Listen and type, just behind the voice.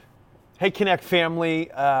Hey, Connect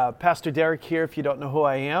family, Pastor Deryck here. If you don't know who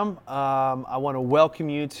I am, I want to welcome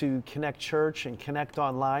you to Connect Church and Connect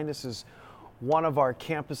Online. This is one of our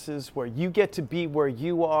campuses where you get to be where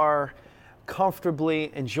you are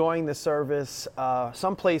comfortably enjoying the service.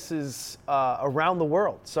 Some places around the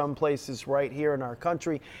world, some places right here in our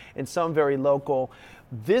country, and some very local.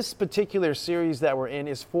 This particular series that we're in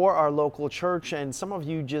is for our local church, and some of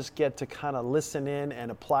you just get to kind of listen in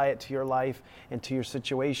and apply it to your life and to your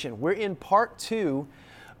situation. We're in part 2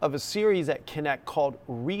 of a series at Connect called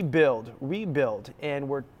Rebuild, and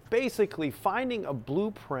we're basically finding a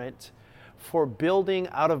blueprint for building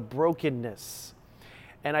out of brokenness.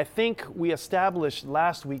 And I think we established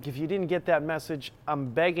last week, if you didn't get that message, I'm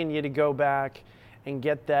begging you to go back and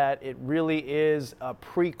get that. It really is a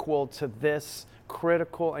prequel to this,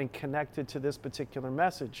 critical and connected to this particular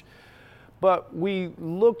message. But we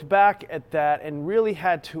looked back at that and really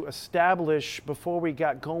had to establish before we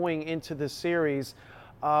got going into this series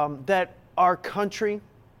that our country,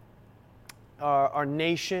 our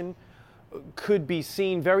nation, could be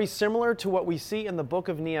seen very similar to what we see in the book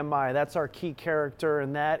of Nehemiah. That's our key character,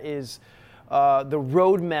 and that is the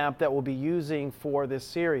roadmap that we'll be using for this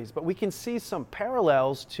series. But we can see some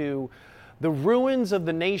parallels to the ruins of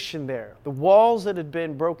the nation there, the walls that had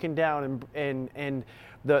been broken down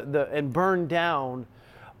and burned down.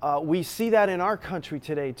 We see that in our country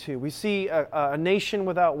today too. We see a nation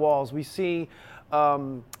without walls. We see,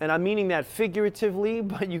 and I'm meaning that figuratively,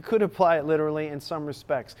 but you could apply it literally in some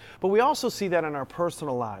respects. But we also see that in our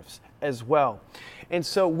personal lives as well. And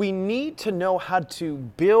so we need to know how to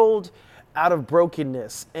build out of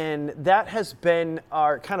brokenness. And that has been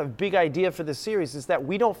our kind of big idea for this series, is that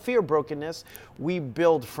we don't fear brokenness, we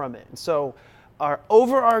build from it. And so our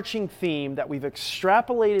overarching theme that we've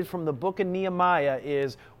extrapolated from the book of Nehemiah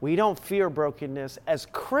is we don't fear brokenness. As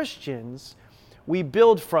Christians, we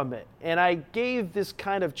build from it. And I gave this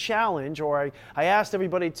kind of challenge, or I asked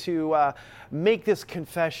everybody to make this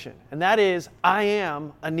confession, and that is, I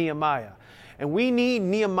am a Nehemiah. And we need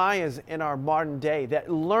Nehemiahs in our modern day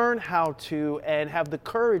that learn how to and have the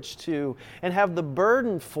courage to and have the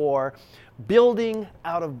burden for building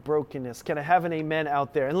out of brokenness. Can I have an amen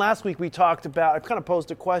out there? And last week we talked about, I kind of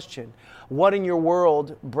posed a question. What in your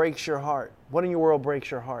world breaks your heart? What in your world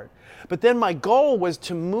breaks your heart? But then my goal was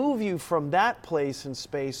to move you from that place and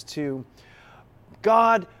space to,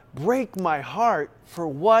 God, break my heart for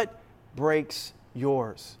what breaks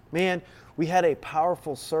yours. Man, we had a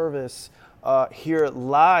powerful service here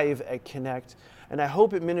live at Connect, and I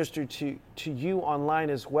hope it ministered to you online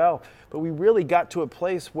as well. But we really got to a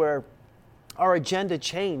place where our agenda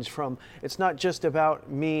changed from, it's not just about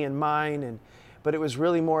me and mine, but it was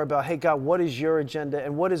really more about, hey God, what is your agenda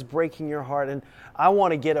and what is breaking your heart? And I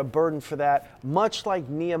want to get a burden for that, much like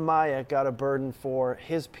Nehemiah got a burden for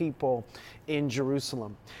his people in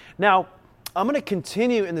Jerusalem. Now, I'm going to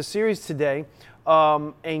continue in the series today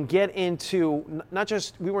and get into not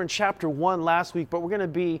just, we were in chapter 1 last week, but we're going to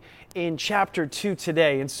be in chapter 2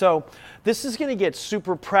 today. And so this is going to get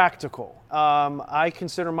super practical. I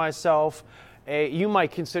consider myself, you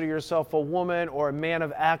might consider yourself a woman or a man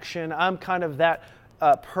of action. I'm kind of that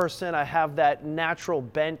person. I have that natural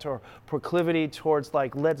bent or proclivity towards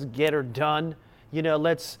like, let's get her done. You know,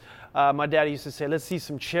 my daddy used to say, let's see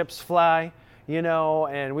some chips fly. You know,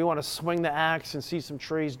 and we want to swing the axe and see some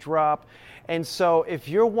trees drop. And so if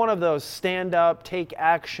you're one of those stand up, take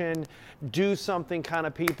action, do something kind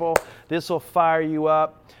of people, this will fire you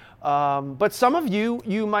up. But some of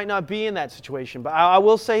you might not be in that situation. But I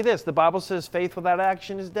will say this, the Bible says faith without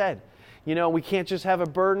action is dead. You know, we can't just have a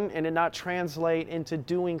burden and it not translate into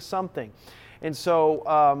doing something. And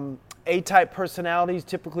so A-type personalities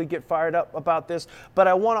typically get fired up about this, but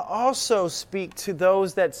I want to also speak to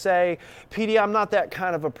those that say, PD, I'm not that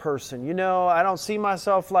kind of a person. You know, I don't see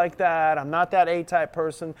myself like that. I'm not that A-type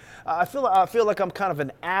person. I feel like I'm kind of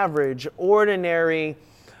an average, ordinary,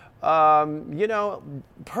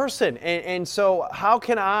 person. And so how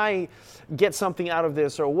can I get something out of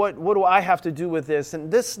this, or what do I have to do with this?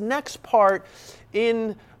 And this next part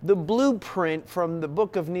in the blueprint from the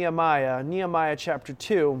book of Nehemiah chapter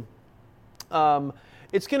 2,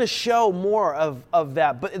 it's going to show more of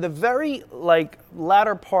that. But in the very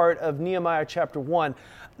latter part of Nehemiah chapter 1,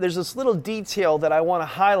 there's this little detail that I want to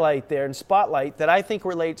highlight there and spotlight that I think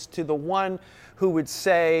relates to the one who would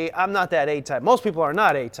say, I'm not that A-type. Most people are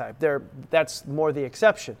not A-type. That's more the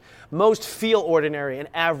exception. Most feel ordinary and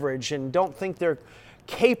average and don't think they're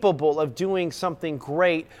capable of doing something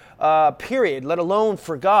great, period, let alone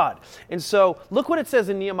for God. And so look what it says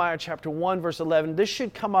in Nehemiah chapter 1, verse 11. This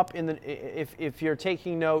should come up if you're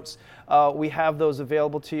taking notes. We have those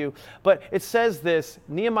available to you. But it says this,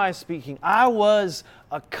 Nehemiah speaking, I was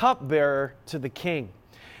a cupbearer to the king.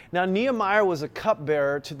 Now, Nehemiah was a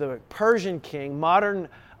cupbearer to the Persian king, modern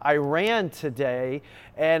Iran today,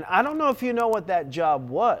 and I don't know if you know what that job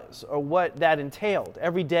was or what that entailed.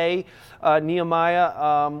 Every day,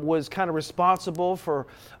 Nehemiah was kind of responsible for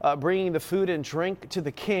bringing the food and drink to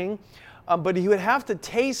the king, but he would have to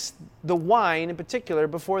taste the wine in particular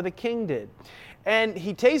before the king did. And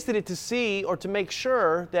he tasted it to see or to make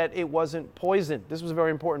sure that it wasn't poisoned. This was a very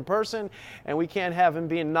important person, and we can't have him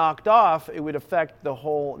being knocked off. It would affect the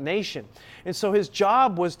whole nation. And so his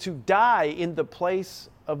job was to die in the place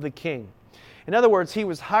of the king. In other words, he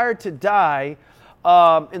was hired to die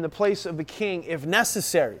in the place of the king if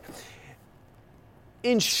necessary.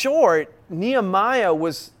 In short, Nehemiah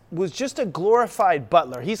was just a glorified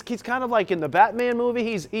butler. He's kind of like in the Batman movie,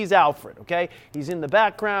 he's Alfred, okay? He's in the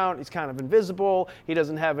background, he's kind of invisible, he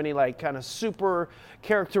doesn't have any like kind of super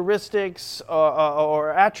characteristics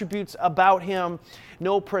or attributes about him,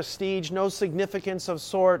 no prestige, no significance of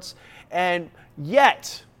sorts, and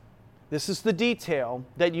yet, this is the detail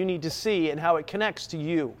that you need to see and how it connects to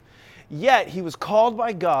you. Yet, he was called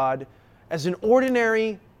by God as an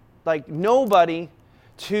ordinary, like nobody,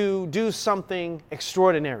 to do something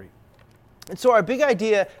extraordinary. And so our big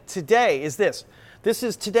idea today is this. This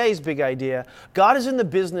is today's big idea. God is in the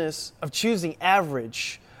business of choosing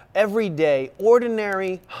average, everyday,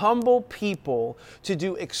 ordinary, humble people to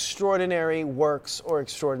do extraordinary works or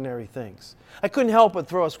extraordinary things. I couldn't help but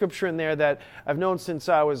throw a scripture in there that I've known since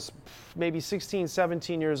I was maybe 16,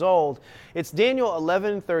 17 years old. It's Daniel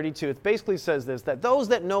 11:32. It basically says this, that those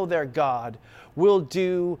that know their God will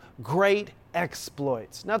do great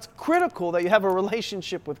exploits. Now, it's critical that you have a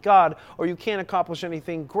relationship with God or you can't accomplish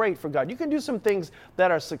anything great for God. You can do some things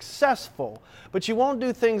that are successful, but you won't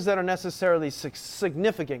do things that are necessarily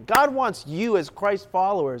significant. God wants you as Christ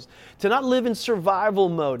followers to not live in survival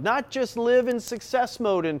mode, not just live in success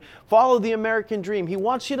mode and follow the American dream. He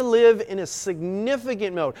wants you to live in a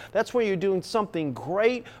significant mode. That's where you're doing something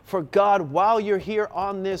great for God while you're here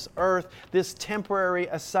on this earth, this temporary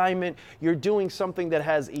assignment. You're doing something that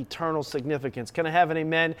has eternal significance. Can I have an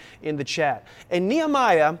amen in the chat? And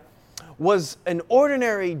Nehemiah was an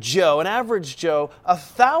ordinary Joe, an average Joe,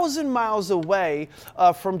 1,000 miles away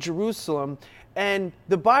from Jerusalem. And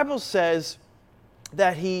the Bible says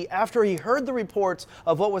that after he heard the reports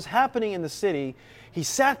of what was happening in the city, he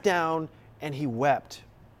sat down and he wept.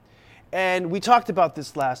 And we talked about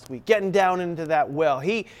this last week, getting down into that well.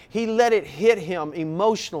 He let it hit him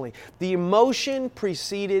emotionally. The emotion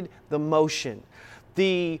preceded the motion.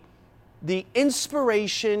 The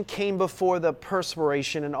inspiration came before the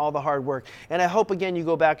perspiration and all the hard work. And I hope, again, you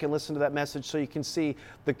go back and listen to that message so you can see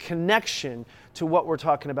the connection to what we're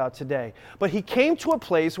talking about today. But he came to a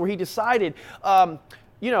place where he decided, somebody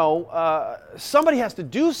has to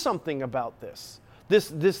do something about this.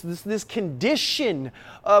 This condition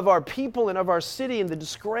of our people and of our city, and the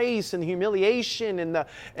disgrace and the humiliation and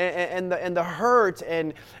the hurt,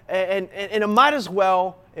 and it might as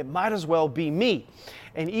well be me.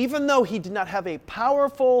 And even though he did not have a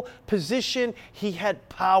powerful position, he had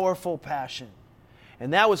powerful passion.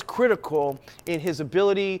 And that was critical in his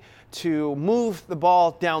ability to move the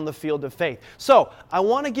ball down the field of faith. So I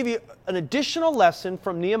want to give you an additional lesson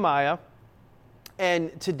from Nehemiah.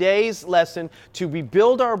 And today's lesson, to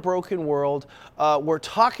rebuild our broken world, we're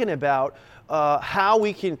talking about how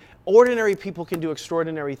ordinary people can do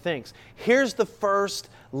extraordinary things. Here's the first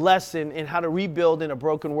lesson in how to rebuild in a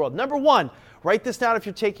broken world. Number one, write this down if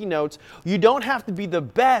you're taking notes. You don't have to be the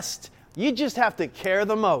best. You just have to care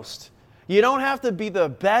the most. You don't have to be the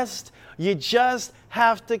best. You just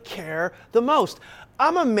have to care the most.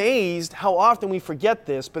 I'm amazed how often we forget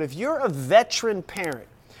this, but if you're a veteran parent,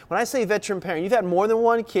 when I say veteran parent, you've had more than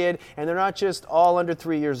one kid, and they're not just all under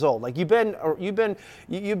 3 years old. Like you've been around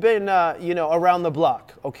the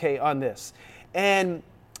block, okay, on this. And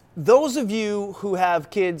those of you who have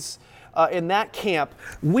kids in that camp,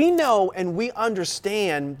 we know and we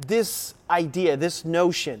understand this idea, this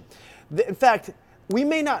notion. In fact, we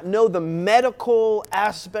may not know the medical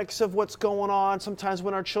aspects of what's going on. Sometimes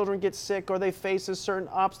when our children get sick or they face a certain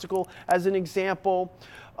obstacle, as an example,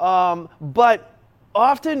 but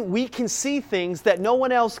often we can see things that no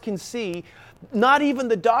one else can see, not even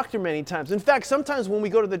the doctor many times. In fact, sometimes when we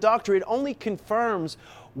go to the doctor, it only confirms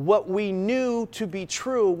what we knew to be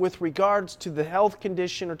true with regards to the health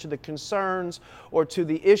condition or to the concerns or to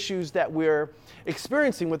the issues that we're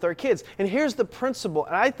experiencing with our kids. And here's the principle,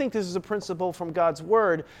 and I think this is a principle from God's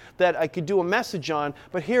Word that I could do a message on,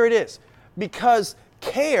 but here it is. Because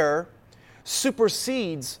care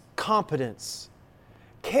supersedes competence.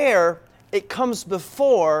 Care, it comes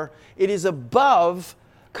before, it is above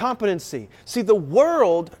competency. See, the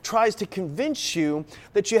world tries to convince you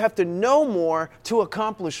that you have to know more to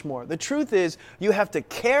accomplish more. The truth is, you have to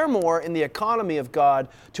care more in the economy of God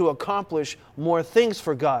to accomplish more things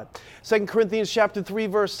for God. 2 Corinthians chapter 3,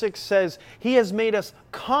 verse 6 says, He has made us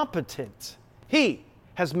competent. He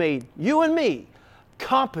has made you and me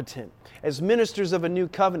competent as ministers of a new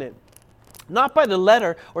covenant. Not by the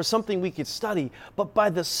letter or something we could study, but by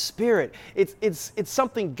the Spirit. It's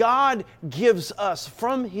something God gives us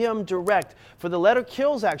from Him direct. For the letter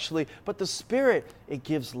kills, actually, but the Spirit, it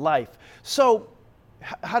gives life. So,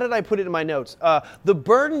 how did I put it in my notes? The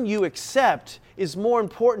burden you accept is more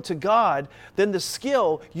important to God than the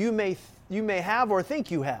skill you may have or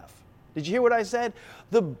think you have. Did you hear what I said?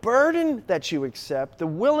 The burden that you accept, the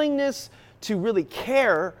willingness to really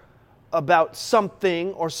care about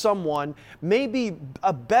something or someone may be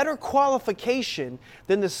a better qualification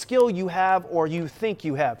than the skill you have or you think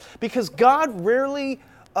you have. Because God rarely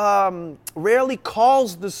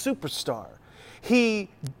calls the superstar. He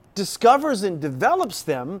discovers and develops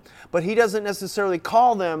them, but He doesn't necessarily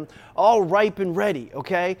call them all ripe and ready,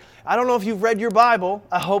 okay? I don't know if you've read your Bible.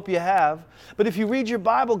 I hope you have. But if you read your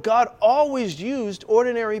Bible, God always used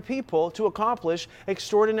ordinary people to accomplish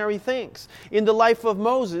extraordinary things. In the life of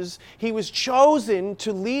Moses, he was chosen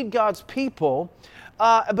to lead God's people,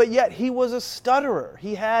 but yet he was a stutterer.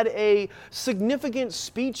 He had a significant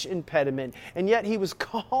speech impediment, and yet he was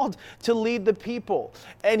called to lead the people.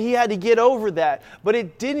 And he had to get over that, but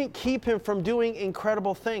it didn't keep him from doing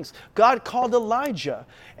incredible things. God called Elijah,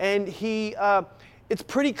 and it's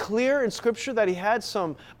pretty clear in Scripture that he had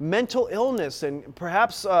some mental illness and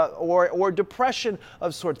perhaps or depression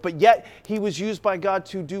of sorts, but yet he was used by God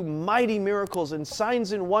to do mighty miracles and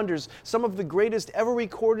signs and wonders, some of the greatest ever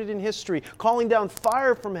recorded in history, calling down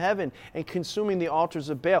fire from heaven and consuming the altars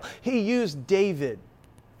of Baal. He used David,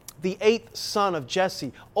 the 8th son of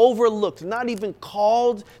Jesse, overlooked, not even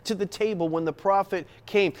called to the table when the prophet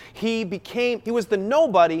came. He was the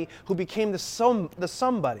nobody who became the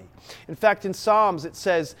somebody. In fact, in Psalms it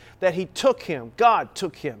says that God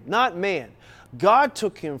took him, not man. God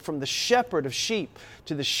took him from the shepherd of sheep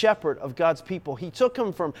to the shepherd of God's people. He took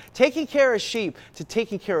him from taking care of sheep to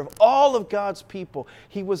taking care of all of God's people.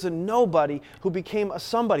 He was a nobody who became a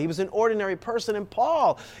somebody. He was an ordinary person. And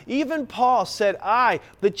even Paul said, I,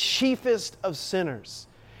 the chiefest of sinners.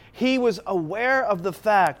 He was aware of the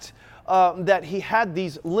fact that he had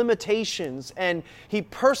these limitations, and he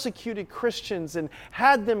persecuted Christians and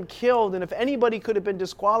had them killed. And if anybody could have been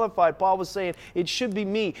disqualified, Paul was saying, it should be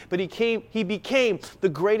me. But he became the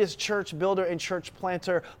greatest church builder and church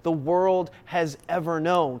planter the world has ever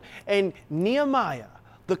known. And Nehemiah,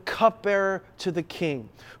 the cupbearer to the king,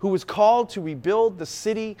 who was called to rebuild the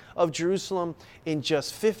city of Jerusalem in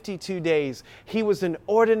just 52 days. He was an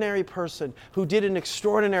ordinary person who did an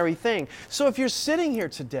extraordinary thing. So if you're sitting here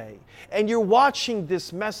today and you're watching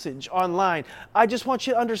this message online, I just want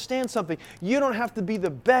you to understand something. You don't have to be the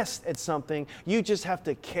best at something. You just have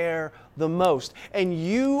to care the most. And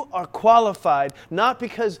you are qualified not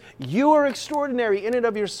because you are extraordinary in and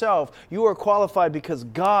of yourself. You are qualified because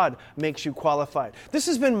God makes you qualified. This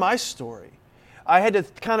has been my story. I had to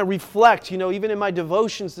kind of reflect, even in my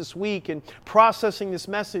devotions this week and processing this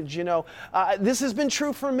message, this has been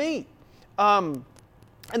true for me. And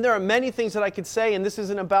there are many things that I could say, and this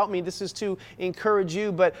isn't about me. This is to encourage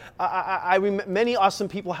you. But many awesome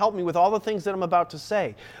people helped me with all the things that I'm about to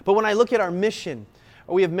say. But when I look at our mission,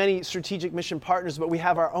 we have many strategic mission partners, but we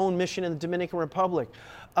have our own mission in the Dominican Republic.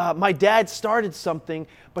 My dad started something,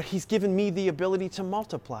 but he's given me the ability to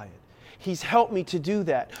multiply it. He's helped me to do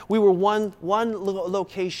that. We were one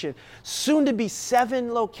location, soon to be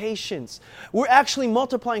 7 locations. We're actually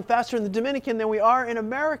multiplying faster in the Dominican than we are in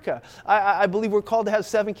America. I believe we're called to have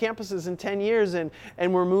 7 campuses in 10 years, and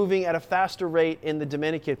we're moving at a faster rate in the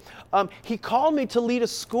Dominican. He called me to lead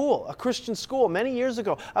a Christian school, many years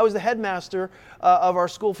ago. I was the headmaster of our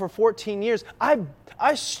school for 14 years.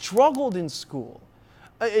 I struggled in school.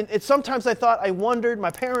 Sometimes I wondered,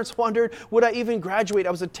 my parents wondered, would I even graduate?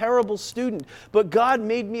 I was a terrible student, but God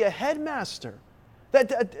made me a headmaster.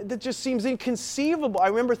 That just seems inconceivable. I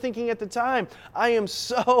remember thinking at the time, I am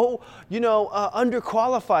so,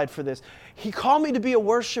 underqualified for this. He called me to be a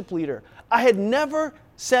worship leader. I had never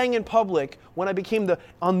sang in public when I became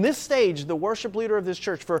on this stage, the worship leader of this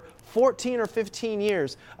church for 14 or 15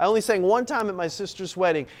 years. I only sang one time at my sister's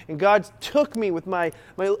wedding, and God took me with my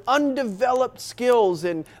undeveloped skills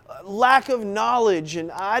and lack of knowledge,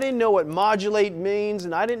 and I didn't know what modulate means,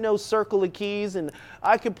 and I didn't know circle of keys, and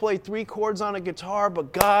I could play 3 chords on a guitar,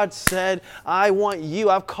 but God said, I want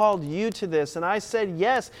you. I've called you to this. And I said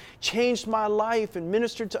yes, changed my life and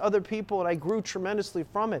ministered to other people, and I grew tremendously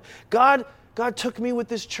from it. God took me with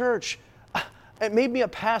this church. It made me a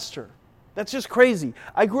pastor. That's just crazy.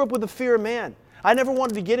 I grew up with a fear of man. I never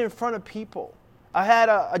wanted to get in front of people. I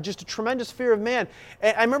had just a tremendous fear of man.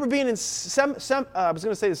 And I remember being in, I was going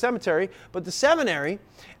to say the cemetery, but the seminary,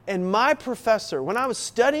 and my professor, when I was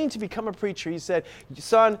studying to become a preacher, he said,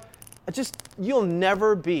 son, you'll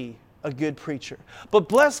never be a good preacher. But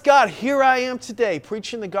bless God, here I am today,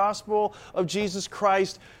 preaching the gospel of Jesus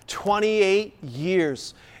Christ, 28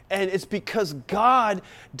 years. And it's because God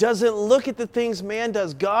doesn't look at the things man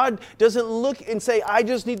does. God doesn't look and say, I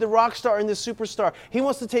just need the rock star and the superstar. He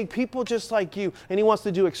wants to take people just like you, and He wants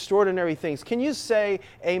to do extraordinary things. Can you say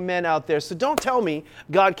amen out there? So don't tell me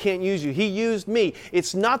God can't use you. He used me.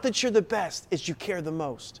 It's not that you're the best, it's you care the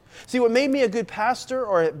most. See, what made me a good pastor,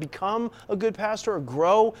 or become a good pastor, or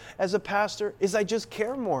grow as a pastor, is I just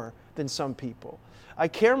care more than some people. I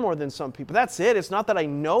care more than some people. That's it. It's not that I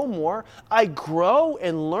know more. I grow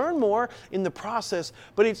and learn more in the process,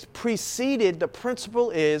 but it's preceded. The principle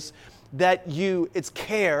is that it's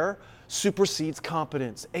care supersedes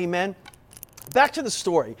competence. Amen? Back to the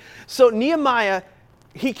story. So Nehemiah,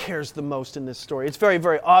 he cares the most in this story. It's very,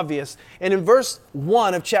 very obvious. And in verse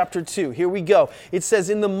 1 of chapter 2, here we go. It says,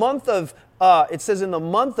 in the month of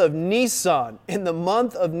Nisan. In the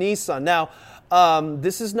month of Nisan. Now,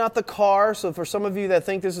 this is not the car, so for some of you that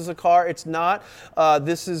think this is a car, it's not.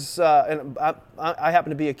 This is, and I happen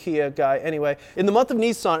to be a Kia guy anyway. In the month of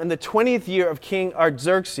Nisan, in the 20th year of King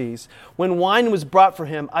Artaxerxes, when wine was brought for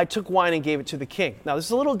him, I took wine and gave it to the king. Now, this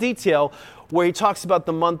is a little detail where he talks about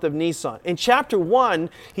the month of Nisan. In chapter 1,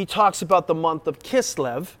 he talks about the month of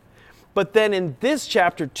Kislev, but then in this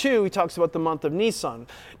chapter 2, he talks about the month of Nisan.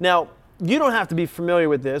 Now, you don't have to be familiar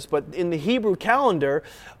with this, but in the Hebrew calendar,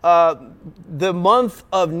 the month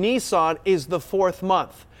of Nisan is the 4th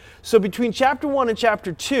month. So between chapter 1 and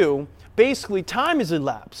chapter 2, basically time has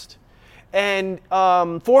elapsed. And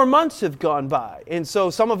 4 months have gone by. And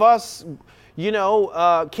so some of us,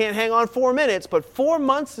 can't hang on 4 minutes, but 4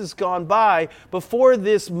 months has gone by before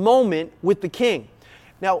this moment with the king.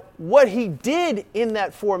 Now, what he did in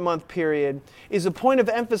that 4-month period is a point of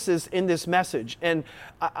emphasis in this message. And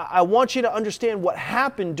I want you to understand what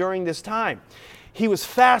happened during this time. He was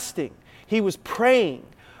fasting. He was praying.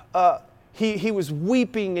 He was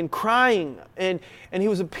weeping and crying. And he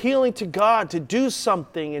was appealing to God to do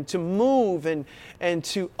something and to move and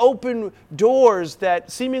to open doors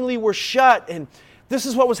that seemingly were shut. And this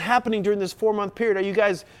is what was happening during this 4-month period. Are you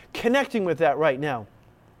guys connecting with that right now?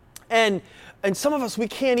 And some of us,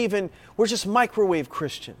 we're just microwave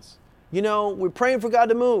Christians. We're praying for God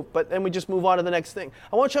to move, but then we just move on to the next thing.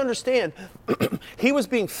 I want you to understand, he was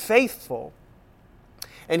being faithful,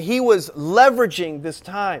 and he was leveraging this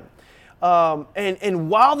time.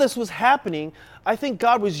 And while this was happening, I think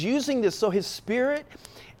God was using this so his spirit,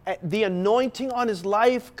 the anointing on his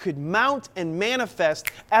life could mount and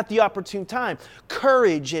manifest at the opportune time.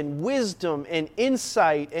 Courage and wisdom and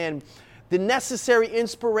insight and the necessary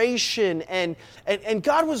inspiration, and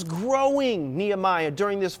God was growing Nehemiah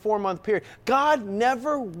during this 4-month period. God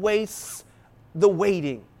never wastes the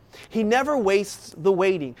waiting. He never wastes the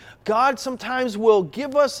waiting. God sometimes will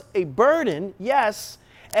give us a burden, yes,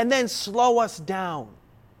 and then slow us down.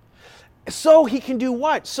 So he can do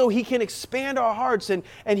what? So he can expand our hearts and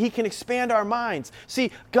he can expand our minds.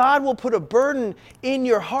 See, God will put a burden in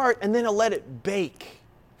your heart and then he'll let it bake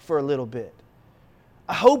for a little bit.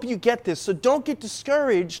 I hope you get this. So don't get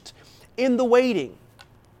discouraged in the waiting.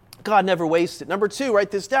 God never wastes it. Number 2,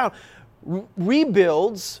 write this down.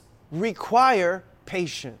 Rebuilds require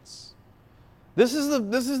patience. This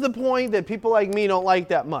is the point that people like me don't like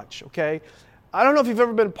that much, okay? I don't know if you've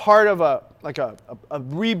ever been part of a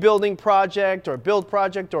rebuilding project or a build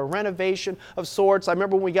project or a renovation of sorts. I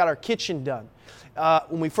remember when we got our kitchen done,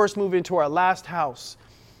 when we first moved into our last house.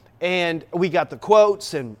 And we got the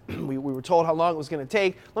quotes, and we were told how long it was going to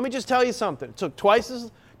take. Let me just tell you something. It took twice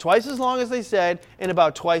as long as they said, and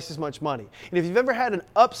about twice as much money. And if you've ever had an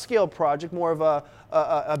upscale project, more of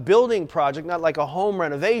a building project, not like a home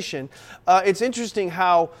renovation, it's interesting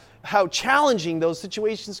how how challenging those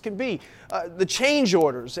situations can be. The change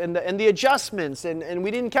orders and the adjustments, and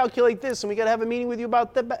we didn't calculate this, and we got to have a meeting with you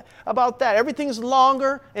about that. Everything's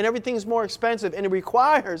longer and everything's more expensive, and it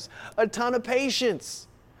requires a ton of patience.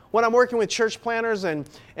 When I'm working with church planners and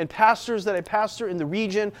pastors that I pastor in the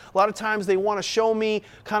region, a lot of times they want to show me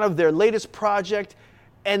kind of their latest project,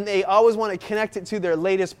 and they always want to connect it to their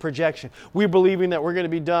latest projection. We're believing that we're going to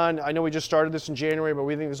be done. I know we just started this in January, but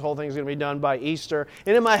we think this whole thing is going to be done by Easter.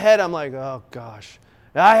 And in my head, I'm like, oh gosh,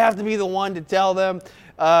 I have to be the one to tell them,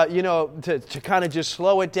 to kind of just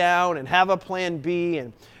slow it down and have a plan B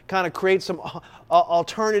and kind of create some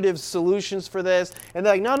alternative solutions for this. And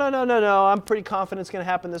they're like, no, I'm pretty confident it's going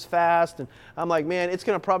to happen this fast. And I'm like, man, it's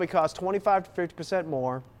going to probably cost 25 to 50%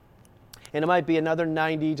 more. And it might be another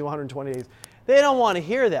 90 to 120 days. They don't want to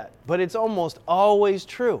hear that, but it's almost always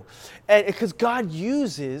true. And because God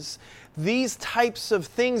uses these types of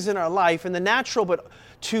things in our life in the natural, but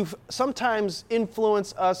to sometimes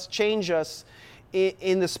influence us, change us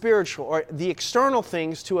in the spiritual, or the external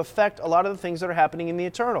things to affect a lot of the things that are happening in the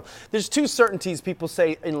eternal. There's two certainties people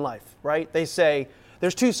say in life, right? They say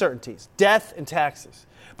there's two certainties, death and taxes.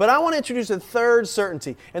 But I want to introduce a third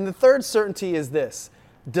certainty, and the third certainty is this: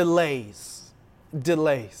 delays.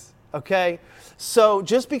 Delays, okay? So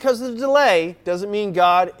just because of the delay doesn't mean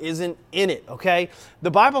God isn't in it, okay?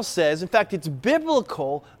 The Bible says, in fact, it's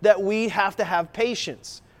biblical that we have to have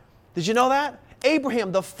patience. Did you know that?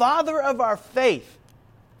 Abraham, the father of our faith,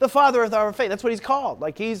 that's what he's called.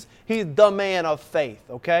 Like he's the man of faith,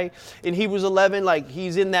 okay? In Hebrews 11, like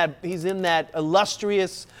he's in that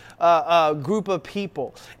illustrious group of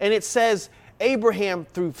people. And it says, Abraham,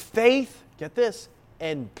 through faith, get this,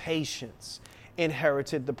 and patience,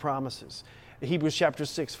 inherited the promises. Hebrews chapter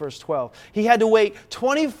 6, verse 12. He had to wait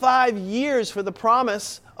 25 years for the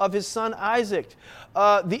promise of his son Isaac.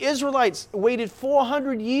 The Israelites waited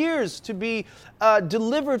 400 years to be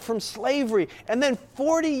delivered from slavery, and then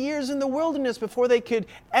 40 years in the wilderness before they could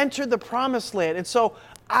enter the promised land. And so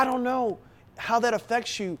I don't know how that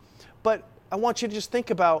affects you, but I want you to just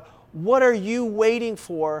think about, what are you waiting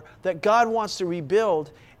for that God wants to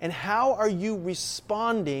rebuild, and how are you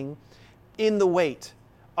responding in the wait?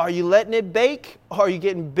 Are you letting it bake, or are you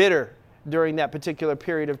getting bitter during that particular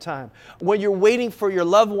period of time? When you're waiting for your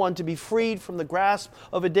loved one to be freed from the grasp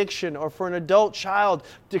of addiction, or for an adult child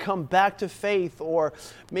to come back to faith, or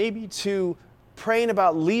maybe to praying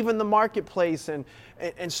about leaving the marketplace and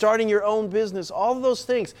starting your own business, all of those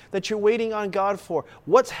things that you're waiting on God for.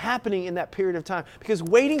 What's happening in that period of time? Because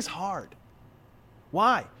waiting's hard.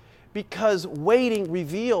 Why? Because waiting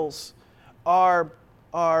reveals the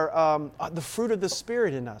fruit of the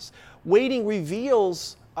Spirit in us. Waiting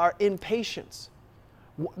reveals our impatience.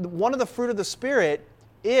 One of the fruit of the Spirit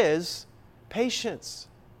is patience,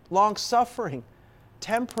 long-suffering,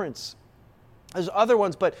 temperance. There's other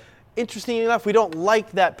ones, but interestingly enough, we don't like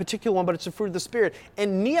that particular one, but it's a fruit of the Spirit.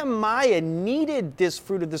 And Nehemiah needed this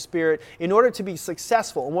fruit of the Spirit in order to be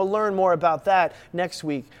successful. And we'll learn more about that next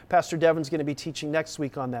week. Pastor Devin's going to be teaching next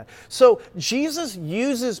week on that. So Jesus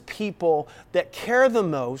uses people that care the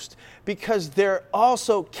most because they're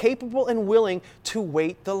also capable and willing to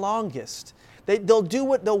wait the longest.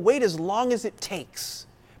 They'll wait as long as it takes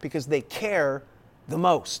because they care the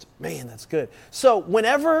most. Man, that's good. So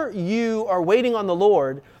whenever you are waiting on the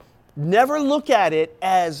Lord, never look at it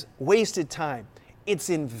as wasted time. It's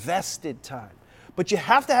invested time. But you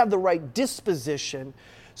have to have the right disposition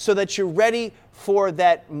so that you're ready for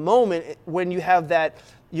that moment when you're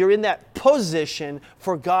in that position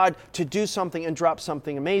for God to do something and drop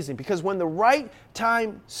something amazing. Because when the right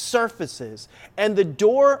time surfaces and the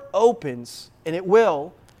door opens, and it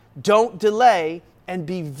will, don't delay and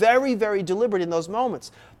be very, very deliberate in those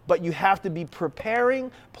moments. But you have to be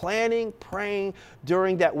preparing, planning, praying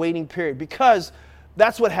during that waiting period, because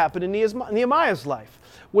that's what happened in Nehemiah's life.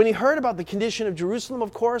 When he heard about the condition of Jerusalem,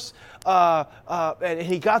 of course, and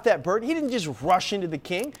he got that burden, he didn't just rush into the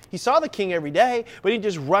king. He saw the king every day, but he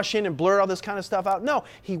didn't just rush in and blurt all this kind of stuff out. No,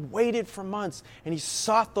 he waited for months, and he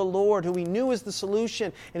sought the Lord, who he knew was the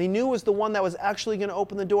solution, and he knew was the one that was actually going to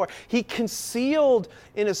open the door. He concealed,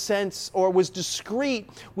 in a sense, or was discreet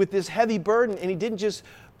with this heavy burden, and he didn't just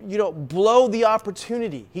blow the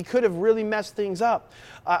opportunity. He could have really messed things up.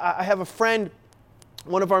 I have a friend,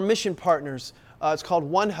 one of our mission partners, it's called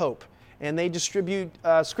One Hope, and they distribute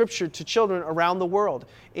scripture to children around the world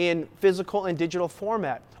in physical and digital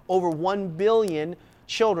format. Over 1 billion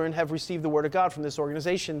children have received the word of God from this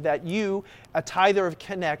organization that you, a tither of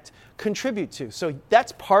Connect, contribute to. So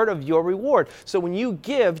that's part of your reward. So when you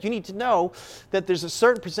give, you need to know that there's a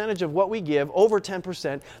certain percentage of what we give, over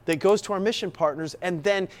 10%, that goes to our mission partners, and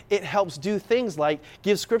then it helps do things like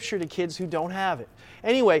give scripture to kids who don't have it.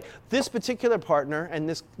 Anyway, this particular partner and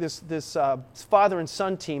this father and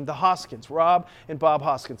son team, the Hoskins, Rob and Bob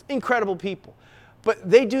Hoskins, incredible people. But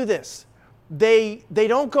they do this. They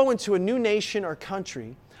don't go into a new nation or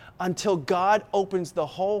country until God opens the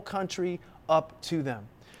whole country up to them.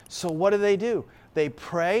 So what do? They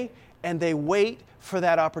pray and they wait for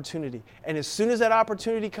that opportunity. And as soon as that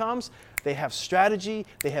opportunity comes, they have strategy,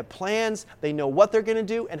 they have plans, they know what they're going to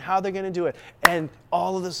do and how they're going to do it. And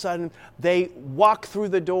all of a sudden, they walk through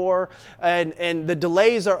the door and the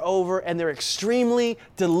delays are over and they're extremely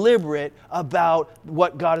deliberate about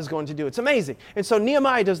what God is going to do. It's amazing. And so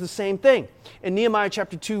Nehemiah does the same thing. In Nehemiah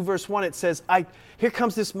chapter 2, verse 1, it says, here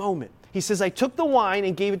comes this moment. He says, I took the wine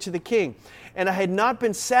and gave it to the king, and I had not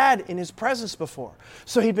been sad in his presence before.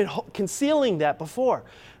 So he'd been concealing that before.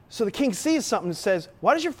 So the king sees something and says,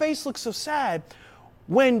 why does your face look so sad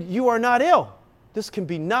when you are not ill? This can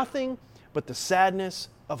be nothing but the sadness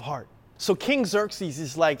of heart. So King Xerxes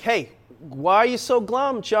is like, hey, why are you so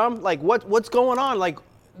glum, chum? Like, what's going on? Like,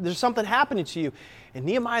 there's something happening to you. And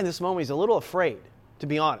Nehemiah in this moment, he's a little afraid, to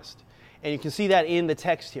be honest. And you can see that in the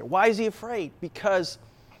text here. Why is he afraid? Because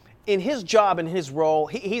in his job and his role,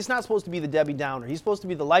 he's not supposed to be the Debbie Downer. He's supposed to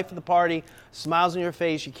be the life of the party, smiles on your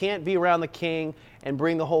face. You can't be around the king and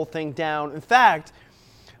bring the whole thing down. In fact,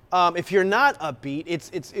 if you're not upbeat,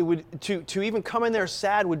 it would to even come in there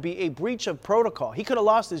sad would be a breach of protocol. He could have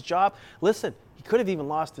lost his job. Listen, he could have even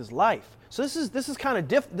lost his life. So this is kind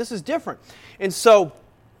of this is different. And so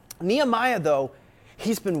Nehemiah, though,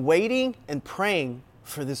 he's been waiting and praying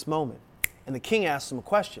for this moment. And the king asks him a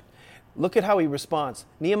question. Look at how he responds.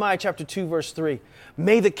 Nehemiah chapter 2, verse 3.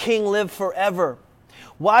 May the king live forever.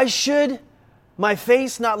 Why should my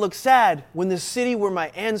face not look sad when the city where my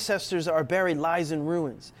ancestors are buried lies in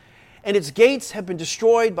ruins, and its gates have been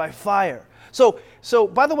destroyed by fire? So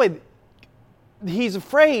by the way, he's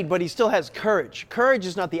afraid, but he still has courage. Courage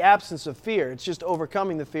is not the absence of fear. It's just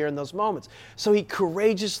overcoming the fear in those moments. So he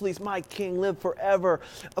courageously, my king live forever.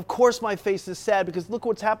 Of course my face is sad because look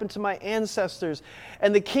what's happened to my ancestors.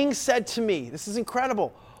 And the king said to me, this is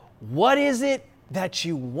incredible, what is it that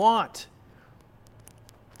you want?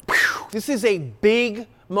 This is a big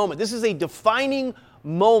moment. This is a defining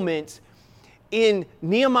moment in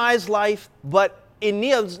Nehemiah's life, but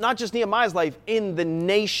not just Nehemiah's life, in the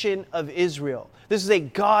nation of Israel. This is a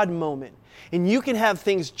God moment. And you can have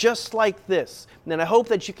things just like this. And I hope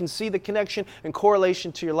that you can see the connection and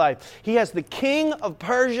correlation to your life. He has the king of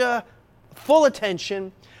Persia, full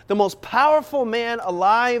attention, the most powerful man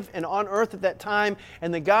alive and on earth at that time.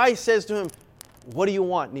 And the guy says to him, what do you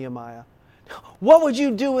want, Nehemiah? What would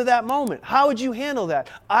you do with that moment? How would you handle that?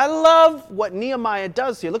 I love what Nehemiah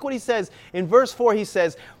does here. Look what he says. In verse 4, he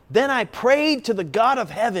says, then I prayed to the God of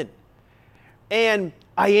heaven, and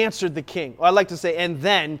I answered the king. Or I like to say, and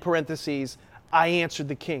then, parentheses, I answered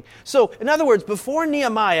the king. So, in other words, before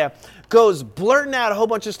Nehemiah goes blurting out a whole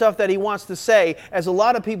bunch of stuff that he wants to say, as a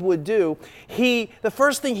lot of people would do, the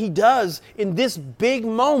first thing he does in this big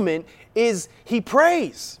moment is he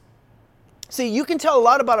prays. See, you can tell a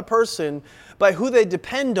lot about a person by who they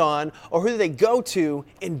depend on or who they go to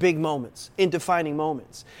in big moments, in defining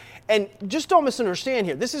moments. And just don't misunderstand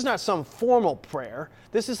here. This is not some formal prayer.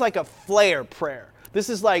 This is like a flair prayer. This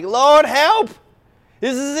is like, Lord, help.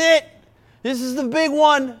 This is it. This is the big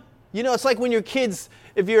one. You know, it's like when your kids,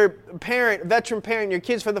 if you're a parent, a veteran parent, your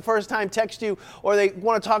kids for the first time text you or they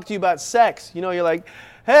want to talk to you about sex. You know, you're like,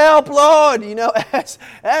 help, Lord. You know,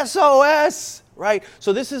 SOS. Right?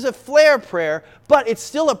 So this is a flair prayer, but it's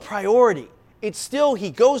still a priority. It's still, he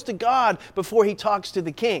goes to God before he talks to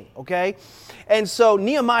the king, okay? And so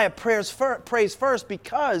Nehemiah prays first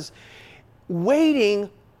because waiting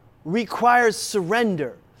requires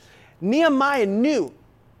surrender. Nehemiah knew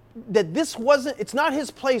that it's not his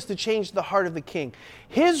place to change the heart of the king.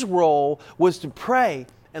 His role was to pray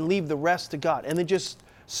and leave the rest to God and then just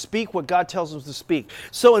speak what God tells him to speak.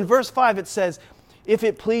 So in verse 5 it says, if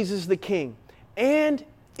it pleases the king, and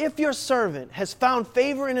if your servant has found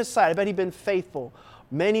favor in his sight, I bet he'd been faithful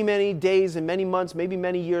many, many days and many months, maybe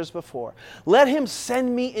many years before. Let him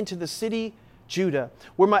send me into the city, Judah,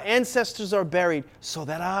 where my ancestors are buried, so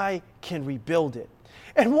that I can rebuild it.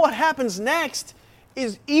 And what happens next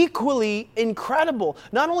is equally incredible.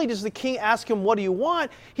 Not only does the king ask him, what do you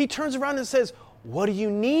want? He turns around and says, what do you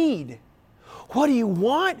need? What do you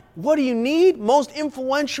want? What do you need? Most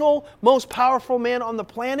influential, most powerful man on the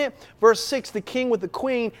planet. Verse 6, the king with the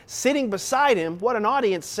queen sitting beside him, what an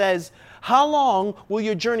audience, says, how long will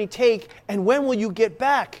your journey take and when will you get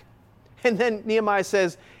back? And then Nehemiah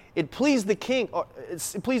says, it pleased the king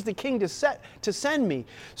to send me.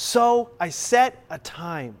 So I set a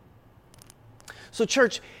time. So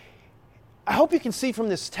church, I hope you can see from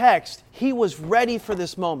this text, he was ready for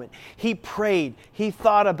this moment. He prayed. He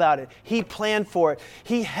thought about it. He planned for it.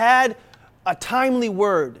 He had a timely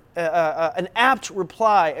word, an apt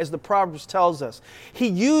reply, as the Proverbs tells us. He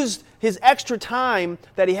used his extra time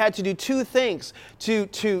that he had to do two things,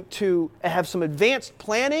 to have some advanced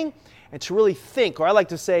planning and to really think, or I like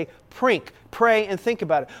to say, pray and think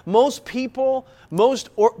about it. Most people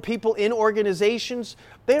in organizations,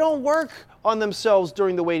 they don't work on themselves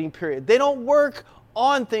during the waiting period. They don't work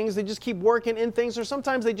on things. They just keep working in things, or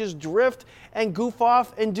sometimes they just drift and goof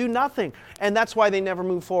off and do nothing. And that's why they never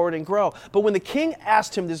move forward and grow. But when the king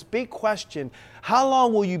asked him this big question, how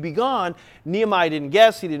long will you be gone? Nehemiah didn't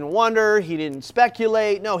guess, he didn't wonder, he didn't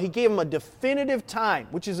speculate. No, he gave him a definitive time,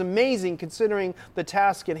 which is amazing considering the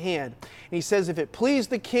task at hand. And he says, if it pleased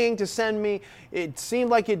the king to send me, it seemed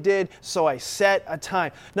like it did, so I set a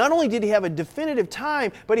time. Not only did he have a definitive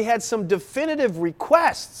time, but he had some definitive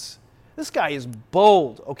requests. This guy is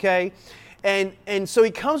bold, okay? And so he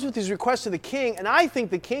comes with his request to the king, and I think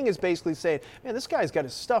the king is basically saying, man, this guy's got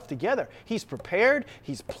his stuff together. He's prepared,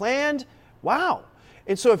 he's planned. Wow.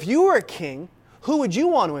 And so if you were a king, who would you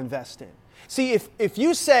want to invest in? See, if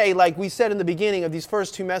you say, like we said in the beginning of these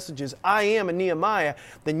first two messages, I am a Nehemiah,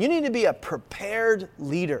 then you need to be a prepared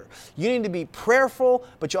leader. You need to be prayerful,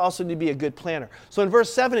 but you also need to be a good planner. So in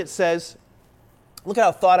verse 7 it says, look at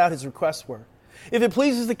how thought out his requests were. If it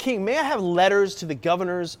pleases the king, may I have letters to the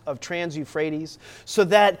governors of Trans-Euphrates so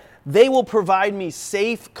that they will provide me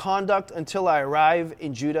safe conduct until I arrive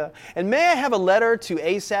in Judah? And may I have a letter to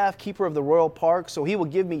Asaph, keeper of the royal park, so he will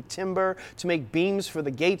give me timber to make beams for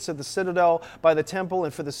the gates of the citadel by the temple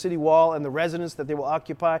and for the city wall and the residence that they will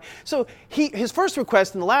occupy? So his first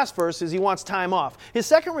request in the last verse is he wants time off. His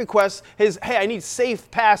second request is, hey, I need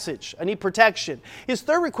safe passage. I need protection. His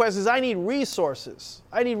third request is, I need resources.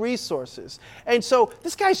 I need resources. And so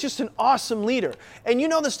this guy's just an awesome leader. And you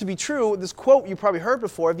know this to be true. This quote you probably heard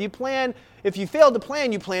before. If you fail to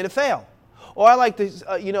plan, you plan to fail. Or I like this,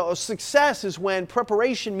 success is when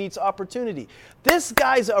preparation meets opportunity. This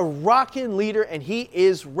guy's a rockin' leader and he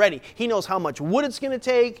is ready. He knows how much wood it's going to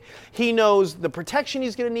take. He knows the protection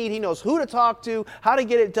he's going to need. He knows who to talk to, how to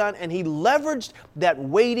get it done. And he leveraged that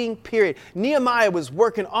waiting period. Nehemiah was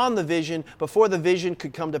working on the vision before the vision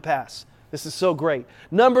could come to pass. This is so great.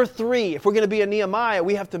 Number 3, if we're going to be a Nehemiah,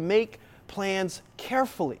 we have to make plans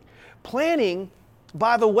carefully. Planning,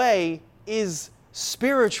 by the way, is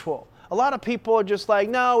spiritual. A lot of people are just like,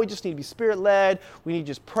 no, we just need to be spirit-led. We need to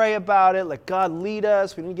just pray about it, let God lead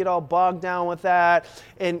us. We don't get all bogged down with that.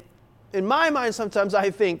 And in my mind, sometimes I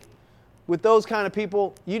think with those kind of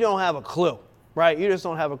people, you don't have a clue, right? You just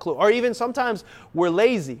don't have a clue. Or even sometimes we're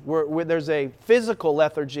lazy. There's a physical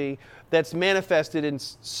lethargy that's manifested in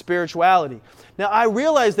spirituality. Now, I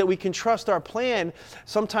realize that we can trust our plan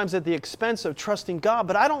sometimes at the expense of trusting God,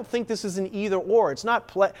 but I don't think this is an either or. It's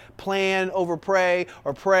not plan over pray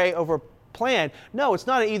or pray over plan. No, it's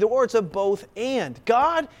not an either or. It's a both and.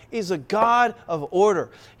 God is a God of order.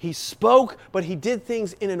 He spoke, but he did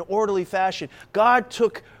things in an orderly fashion. God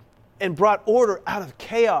took and brought order out of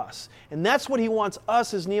chaos. And that's what he wants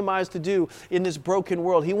us as Nehemiahs to do in this broken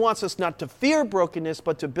world. He wants us not to fear brokenness,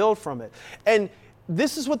 but to build from it. And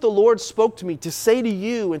this is what the Lord spoke to me to say to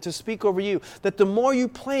you and to speak over you, that the more you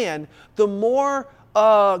plan, the more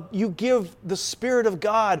you give the Spirit of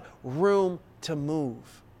God room to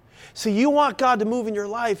move. So you want God to move in your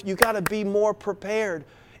life, you got to be more prepared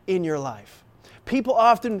in your life. People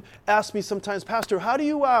often ask me sometimes, Pastor, how do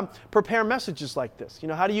you prepare messages like this? You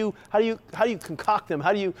know, how do you concoct them?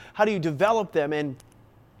 How do you develop them? And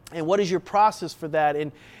what is your process for that?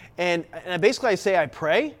 And basically I say I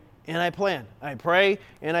pray and I plan. I pray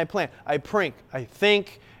and I plan. I prink. I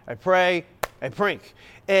think. I pray. I prink.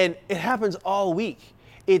 And it happens all week.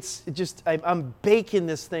 It's just, I'm baking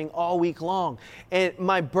this thing all week long. And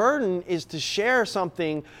my burden is to share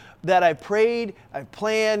something that I prayed, I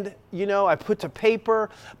planned, I put to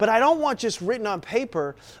paper. But I don't want just written on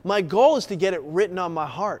paper. My goal is to get it written on my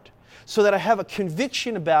heart so that I have a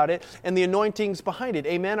conviction about it and the anointings behind it.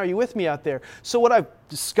 Amen? Are you with me out there? So what I've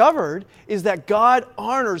discovered is that God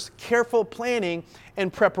honors careful planning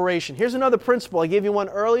and preparation. Here's another principle. I gave you one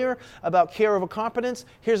earlier about care over competence.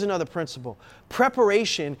 Here's another principle.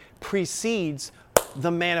 Preparation precedes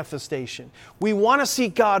the manifestation. We want to see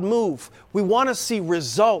God move. We want to see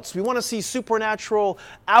results. We want to see supernatural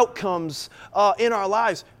outcomes in our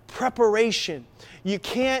lives. Preparation. You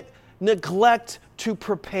can't neglect to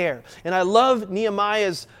prepare. And I love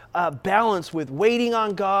Nehemiah's balance with waiting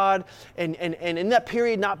on God and in that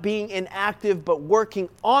period not being inactive but working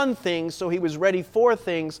on things so he was ready for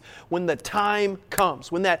things when the time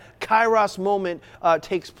comes, when that kairos moment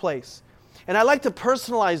takes place. And I like to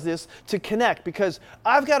personalize this to Connect because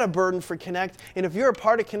I've got a burden for Connect, and if you're a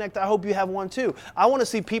part of Connect, I hope you have one too. I want to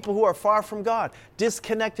see people who are far from God,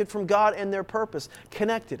 disconnected from God and their purpose,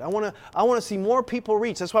 connected. I want to see more people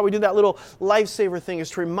reach. That's why we do that little lifesaver thing, is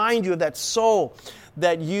to remind you of that soul,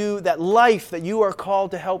 that life that you are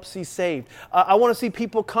called to help see saved. I want to see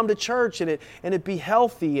people come to church and it be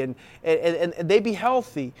healthy and they be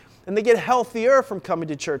healthy. And they get healthier from coming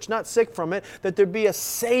to church, not sick from it, that there be a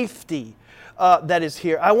safety that is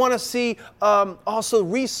here. I want to see also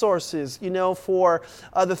resources, for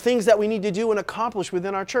the things that we need to do and accomplish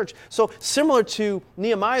within our church. So similar to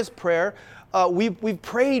Nehemiah's prayer, we've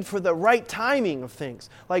prayed for the right timing of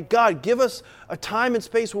things. Like, God, give us a time and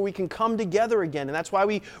space where we can come together again. And that's why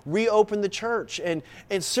we reopened the church. And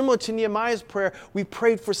similar to Nehemiah's prayer, we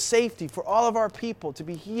prayed for safety for all of our people to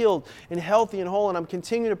be healed and healthy and whole. And I'm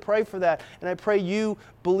continuing to pray for that. And I pray you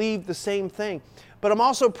believe the same thing. But I'm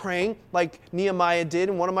also praying, like Nehemiah did,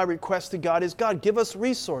 and one of my requests to God is, God, give us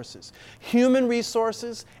resources, human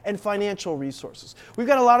resources and financial resources. We've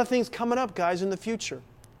got a lot of things coming up, guys, in the future.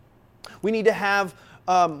 We need to have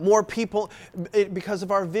more people because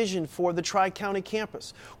of our vision for the Tri-County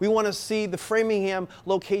campus. We want to see the Framingham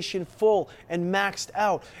location full and maxed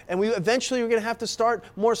out. And we eventually are going to have to start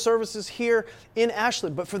more services here in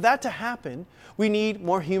Ashland. But for that to happen, we need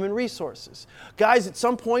more human resources. Guys, at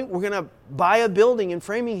some point, we're going to buy a building in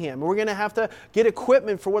Framingham. We're going to have to get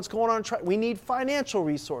equipment for what's going on. We need financial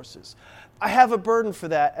resources. I have a burden for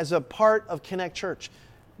that as a part of Connect Church.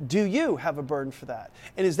 Do you have a burden for that?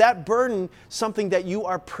 And is that burden something that you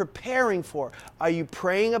are preparing for? Are you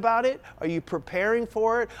praying about it? Are you preparing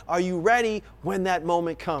for it? Are you ready when that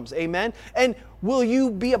moment comes? Amen? And will you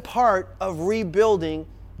be a part of rebuilding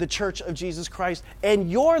the Church of Jesus Christ and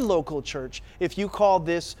your local church if you call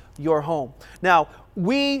this your home? Now,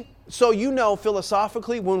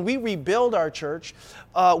 philosophically, when we rebuild our church,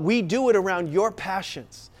 we do it around your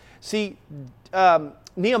passions. See,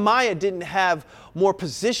 Nehemiah didn't have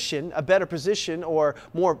a better position or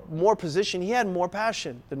more position. He had more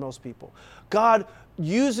passion than most people. God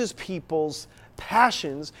uses people's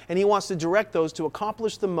passions, and he wants to direct those to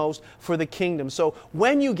accomplish the most for the kingdom. So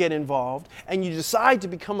when you get involved and you decide to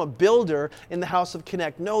become a builder in the House of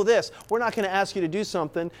Connect, know this: we're not going to ask you to do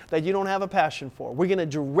something that you don't have a passion for. We're going to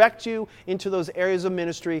direct you into those areas of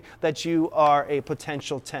ministry that you are a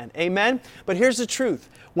potential 10. Amen? But here's the truth.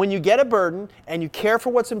 When you get a burden and you care for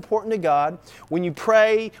what's important to God, when you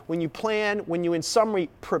pray, when you plan, when you, in summary,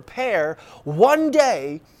 prepare, one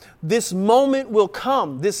day this moment will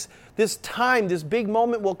come. This time, this big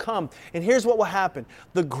moment will come. And here's what will happen.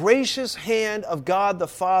 The gracious hand of God the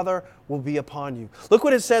Father will be upon you. Look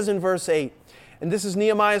what it says in verse 8. And this is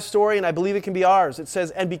Nehemiah's story, and I believe it can be ours. It says,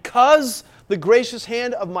 "And because the gracious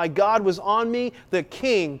hand of my God was on me, the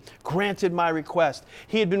king granted my request."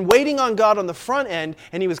 He had been waiting on God on the front end,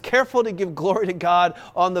 and he was careful to give glory to God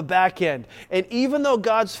on the back end. And even though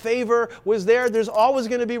God's favor was there, there's always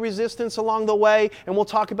going to be resistance along the way, and we'll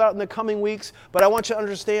talk about it in the coming weeks. But I want you to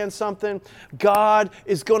understand something. God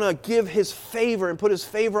is going to give his favor and put his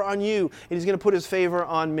favor on you, and he's going to put his favor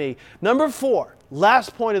on me. Number 4,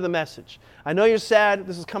 last point of the message. I know you're sad.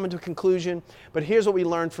 This is coming to a conclusion, but here's what we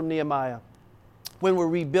learned from Nehemiah when we're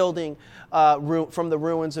rebuilding from the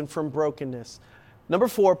ruins and from brokenness. Number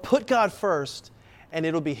 4, put God first, and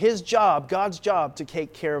it'll be his job, God's job, to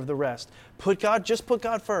take care of the rest. Just put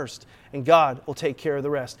God first, and God will take care of the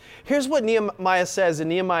rest. Here's what Nehemiah says in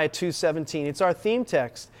Nehemiah 2:17. It's our theme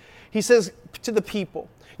text. He says to the people,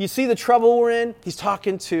 you see the trouble we're in? He's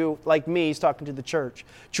talking to, like me, he's talking to the church.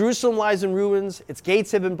 Jerusalem lies in ruins. Its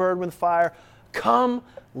gates have been burned with fire. Come,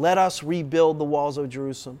 let us rebuild the walls of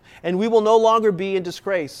Jerusalem, and we will no longer be in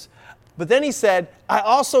disgrace. But then he said, I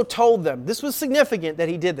also told them, this was significant that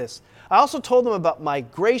he did this. I also told them about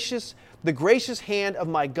the gracious hand of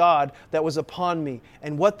my God that was upon me,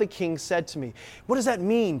 and what the king said to me. What does that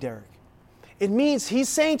mean, Deryck? It means he's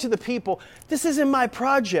saying to the people, this isn't my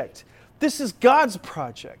project. This is God's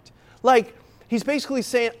project. Like, he's basically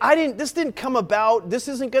saying, this isn't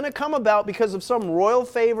going to come about because of some royal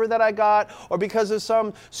favor that I got, or because of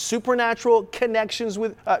some supernatural connections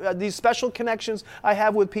with these special connections I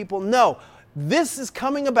have with people. No, This is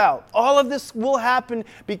coming about. All of this will happen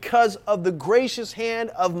because of the gracious hand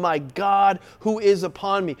of my God who is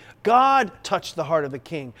upon me. God touched the heart of the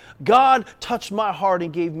king. God touched my heart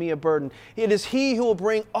and gave me a burden. It is He who will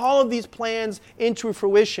bring all of these plans into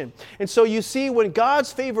fruition. And so you see, when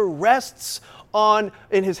God's favor rests and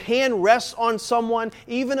His hand rests on someone,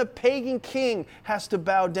 even a pagan king has to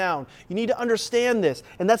bow down. You need to understand this.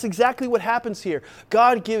 And that's exactly what happens here.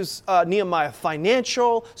 God gives Nehemiah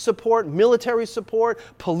financial support, military support,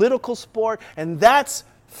 political support, and that's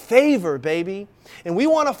favor, baby. And we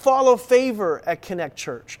want to follow favor at Connect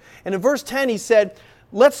Church. And in verse 10, he said,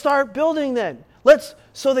 let's start building then.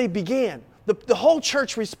 So they began. The whole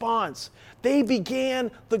church responds. They began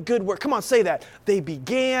the good work. Come on, say that. They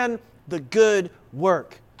began the good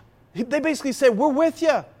work. They basically said, we're with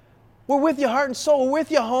you. We're with you heart and soul. We're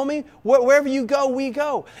with you, homie. Wherever you go, we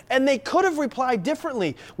go. And they could have replied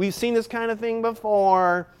differently. We've seen this kind of thing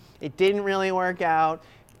before. It didn't really work out.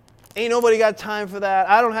 Ain't nobody got time for that.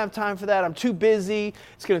 I don't have time for that. I'm too busy.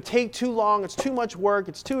 It's going to take too long. It's too much work.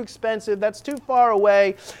 It's too expensive. That's too far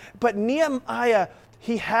away. But Nehemiah,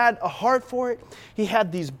 he had a heart for it. He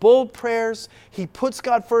had these bold prayers. He puts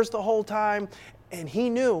God first the whole time. And he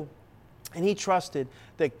knew and he trusted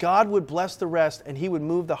that God would bless the rest and He would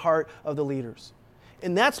move the heart of the leaders.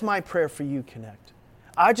 And that's my prayer for you, Connect.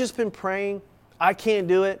 I've just been praying. I can't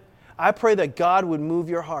do it. I pray that God would move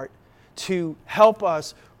your heart to help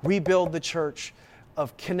us rebuild the church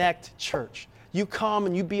of Connect Church. You come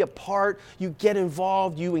and you be a part, you get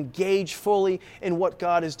involved, you engage fully in what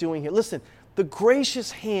God is doing here. Listen, the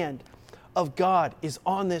gracious hand of God is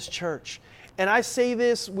on this church. And I say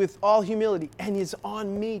this with all humility, and it's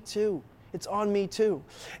on me too. It's on me too.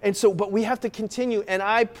 And so, but we have to continue. And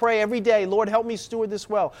I pray every day, Lord, help me steward this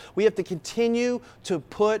well. We have to continue to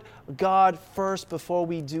put God first before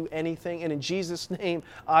we do anything. And in Jesus' name,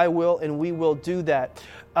 I will and we will do that.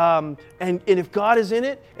 And if God is in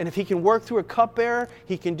it, and if He can work through a cupbearer,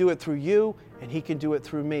 He can do it through you, and He can do it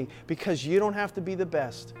through me. Because you don't have to be the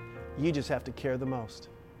best. You just have to care the most.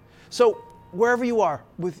 So wherever you are,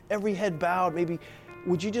 with every head bowed, maybe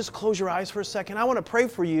would you just close your eyes for a second? I want to pray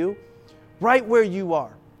for you right where you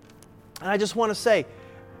are. And I just want to say,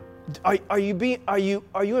 are you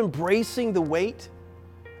embracing the wait?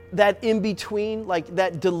 That in between, like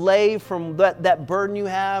that delay from that burden you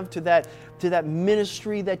have to that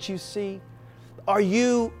ministry that you see? Are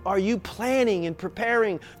you planning and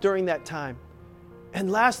preparing during that time?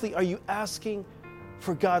 And lastly, are you asking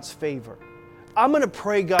for God's favor? I'm going to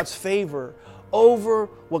pray God's favor over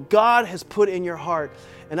what God has put in your heart.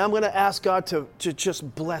 And I'm going to ask God to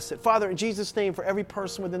just bless it. Father, in Jesus' name, for every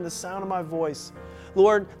person within the sound of my voice,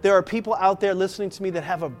 Lord, there are people out there listening to me that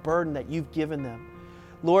have a burden that you've given them.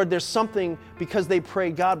 Lord, there's something, because they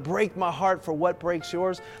pray, God, break my heart for what breaks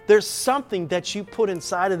yours. There's something that you put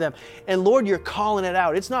inside of them. And Lord, you're calling it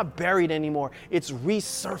out. It's not buried anymore. It's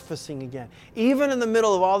resurfacing again. Even in the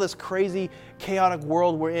middle of all this crazy, chaotic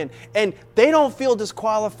world we're in. And they don't feel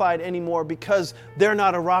disqualified anymore because they're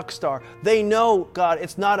not a rock star. They know, God,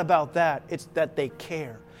 it's not about that. It's that they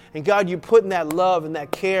care. And God, you're putting that love and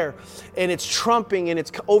that care, and it's trumping and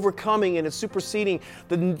it's overcoming and it's superseding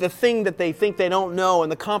the thing that they think they don't know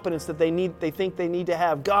and the competence that they think they need to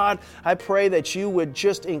have. God, I pray that you would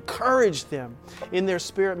just encourage them in their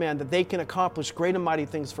spirit, man, that they can accomplish great and mighty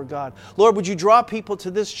things for God. Lord, would you draw people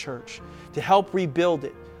to this church to help rebuild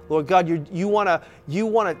it? Lord God, you want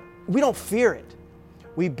to, we don't fear it.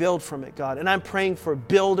 We build from it, God. And I'm praying for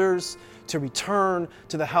builders to return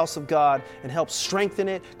to the house of God and help strengthen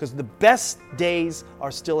it, because the best days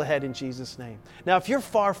are still ahead in Jesus' name. Now, if you're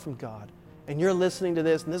far from God and you're listening to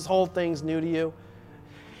this and this whole thing's new to you,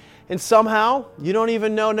 and somehow you don't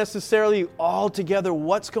even know necessarily altogether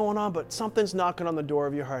what's going on, but something's knocking on the door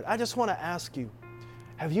of your heart, I just want to ask you,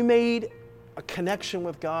 have you made a connection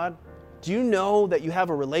with God? Do you know that you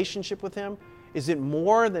have a relationship with Him? Is it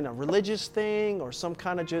more than a religious thing or some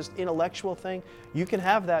kind of just intellectual thing? You can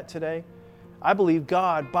have that today. I believe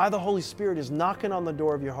God, by the Holy Spirit, is knocking on the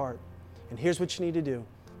door of your heart. And here's what you need to do.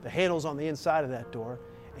 The handle's on the inside of that door,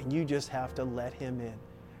 and you just have to let Him in.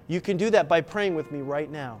 You can do that by praying with me right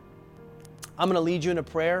now. I'm going to lead you in a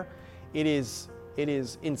prayer. It is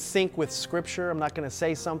in sync with Scripture. I'm not going to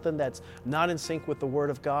say something that's not in sync with the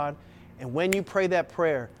Word of God. And when you pray that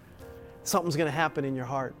prayer, something's going to happen in your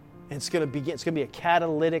heart. And it's going to be a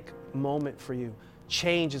catalytic moment for you.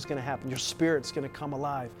 Change is going to happen. Your spirit's going to come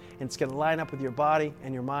alive. And it's going to line up with your body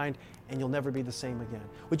and your mind, and you'll never be the same again.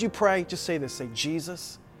 Would you pray? Just say this. Say,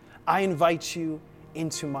 Jesus, I invite you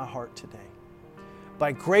into my heart today.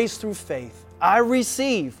 By grace through faith, I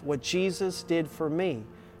receive what Jesus did for me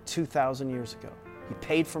 2,000 years ago. He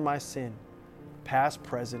paid for my sin. past,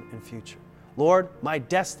 present, and future. Lord, my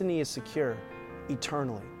destiny is secure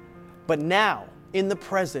eternally. But now, in the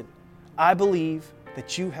present, I believe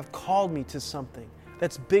that you have called me to something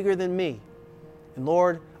that's bigger than me. And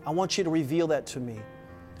Lord, I want you to reveal that to me.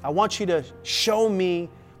 I want you to show me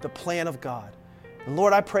the plan of God. And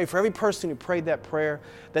Lord, I pray for every person who prayed that prayer,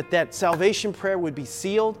 that salvation prayer would be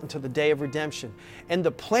sealed until the day of redemption. And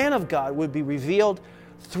the plan of God would be revealed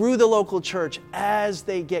through the local church as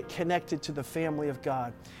they get connected to the family of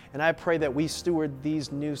God. And I pray that we steward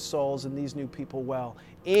these new souls and these new people well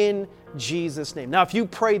in Jesus' name. Now, if you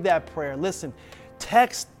prayed that prayer, listen,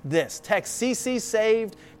 text this. Text CC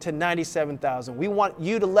Saved to 97,000. We want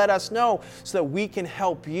you to let us know so that we can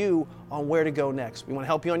help you on where to go next. We want to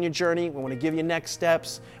help you on your journey. We want to give you next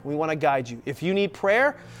steps. We want to guide you. If you need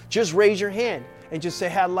prayer, just raise your hand and just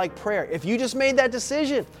say, "I'd like prayer." If you just made that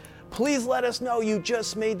decision, please let us know you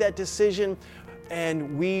just made that decision,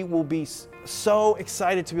 and we will be so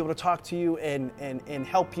excited to be able to talk to you and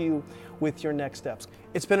help you with your next steps.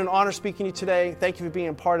 It's been an honor speaking to you today. Thank you for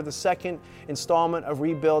being part of the second installment of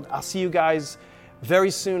Rebuild. I'll see you guys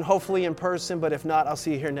very soon, hopefully in person, but if not, I'll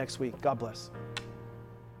see you here next week. God bless.